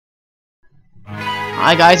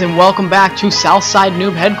Hi guys, and welcome back to Southside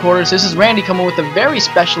Noob Headquarters. This is Randy coming with a very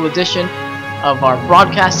special edition of our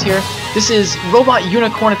broadcast here. This is Robot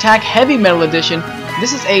Unicorn Attack Heavy Metal Edition.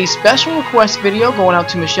 This is a special request video going out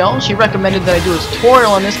to Michelle. She recommended that I do a tutorial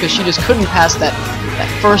on this because she just couldn't pass that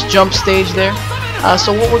first jump stage there. So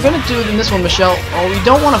what we're going to do in this one, Michelle, we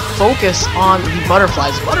don't want to focus on the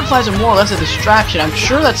butterflies. Butterflies are more or less a distraction. I'm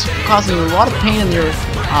sure that's causing you a lot of pain in your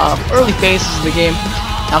early phases of the game.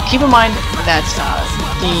 Now keep in mind that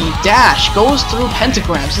the dash goes through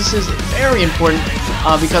pentagrams. This is very important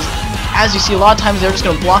because as you see, a lot of times they're just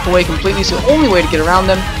going to block away completely, so the only way to get around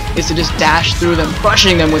them is to just dash through them,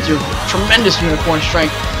 crushing them with your tremendous unicorn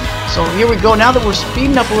strength. So here we go. Now that we're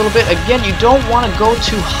speeding up a little bit, again, you don't want to go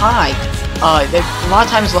too high. A lot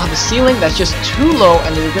of times they'll have a ceiling that's just too low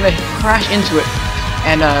and you're going to crash into it.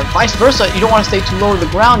 And vice versa, you don't want to stay too low to the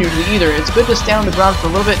ground usually either. It's good to stand on the ground for a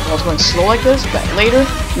little bit while it's going slow like this, but later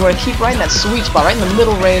you want to keep right in that sweet spot, right in the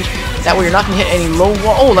middle range. That way you're not going to hit any low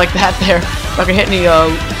wall. Oh, like that there. Not going to hit any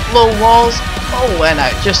low walls. Oh, and I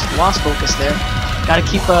just lost focus there. Gotta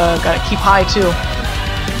keep high too.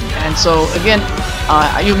 And so again,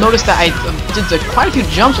 you'll notice that I did quite a few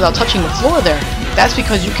jumps without touching the floor there. That's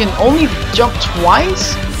because you can only jump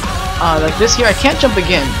twice. Like this here, I can't jump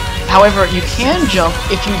again. However, you can jump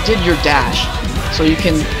if you did your dash. So you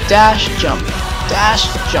can dash, jump, dash,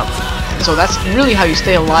 jump. So that's really how you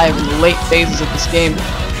stay alive in the late phases of this game.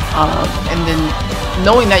 And then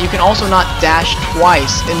knowing that you can also not dash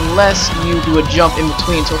twice unless you do a jump in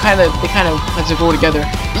between. So they kind of have to go together.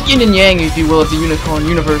 The yin and yang, if you will, of the unicorn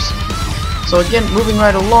universe. So again, moving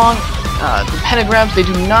right along. The pentagrams, they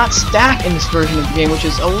do not stack in this version of the game, which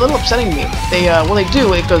is a little upsetting to me. Well, they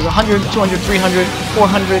do. It goes 100, 200, 300,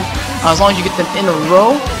 400, as long as you get them in a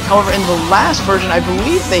row. However, in the last version, I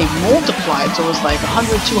believe they multiplied, so it was like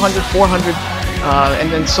 100, 200, 400,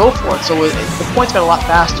 and then so forth. So the points got a lot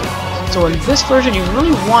faster. So in this version, you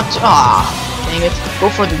really want to, dang it,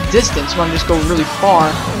 go for the distance. You want to just go really far,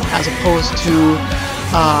 as opposed to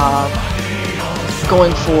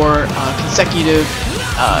going for consecutive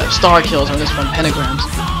star kills on this one, pentagrams.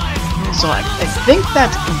 So I think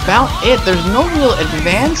that's about it. There's no real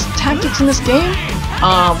advanced tactics in this game.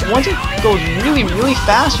 Once it goes really, really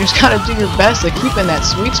fast, you just gotta do your best to keep in that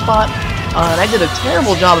sweet spot. And I did a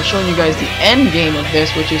terrible job of showing you guys the end game of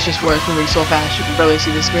this, which is just where it's moving so fast you can barely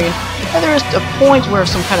see the screen. And there is a point where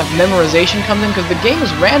some kind of memorization comes in, because the game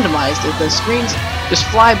is randomized. The screens just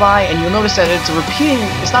fly by, and you'll notice that it's repeating.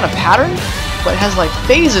 It's not a pattern, but it has like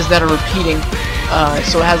phases that are repeating.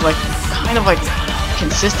 So it has like kind of like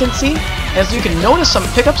consistency, and so you can notice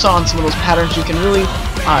pick up on some of those patterns. You can really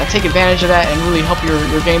take advantage of that and really help your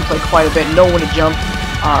gameplay quite a bit. Know when to jump.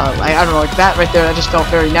 I don't know, like that right there. That just felt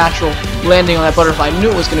very natural. Landing on that butterfly, I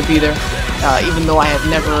knew it was going to be there, even though I had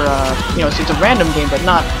never. It's a random game, but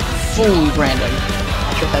not fully random.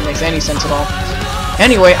 Not sure if that makes any sense at all.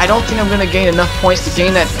 Anyway, I don't think I'm going to gain enough points to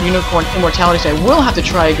gain that unicorn immortality, so I will have to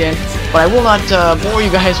try again. But I will not bore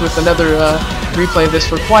you guys with another replay of this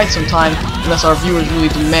for quite some time, unless our viewers really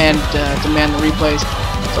demand the replays.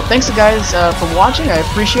 So thanks guys for watching. I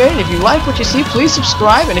appreciate it. If you like what you see, please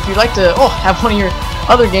subscribe. And if you'd like to have one of your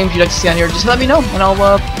other games you'd like to see on here, just let me know, and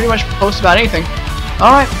I'll pretty much post about anything.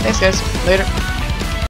 Alright, thanks guys. Later.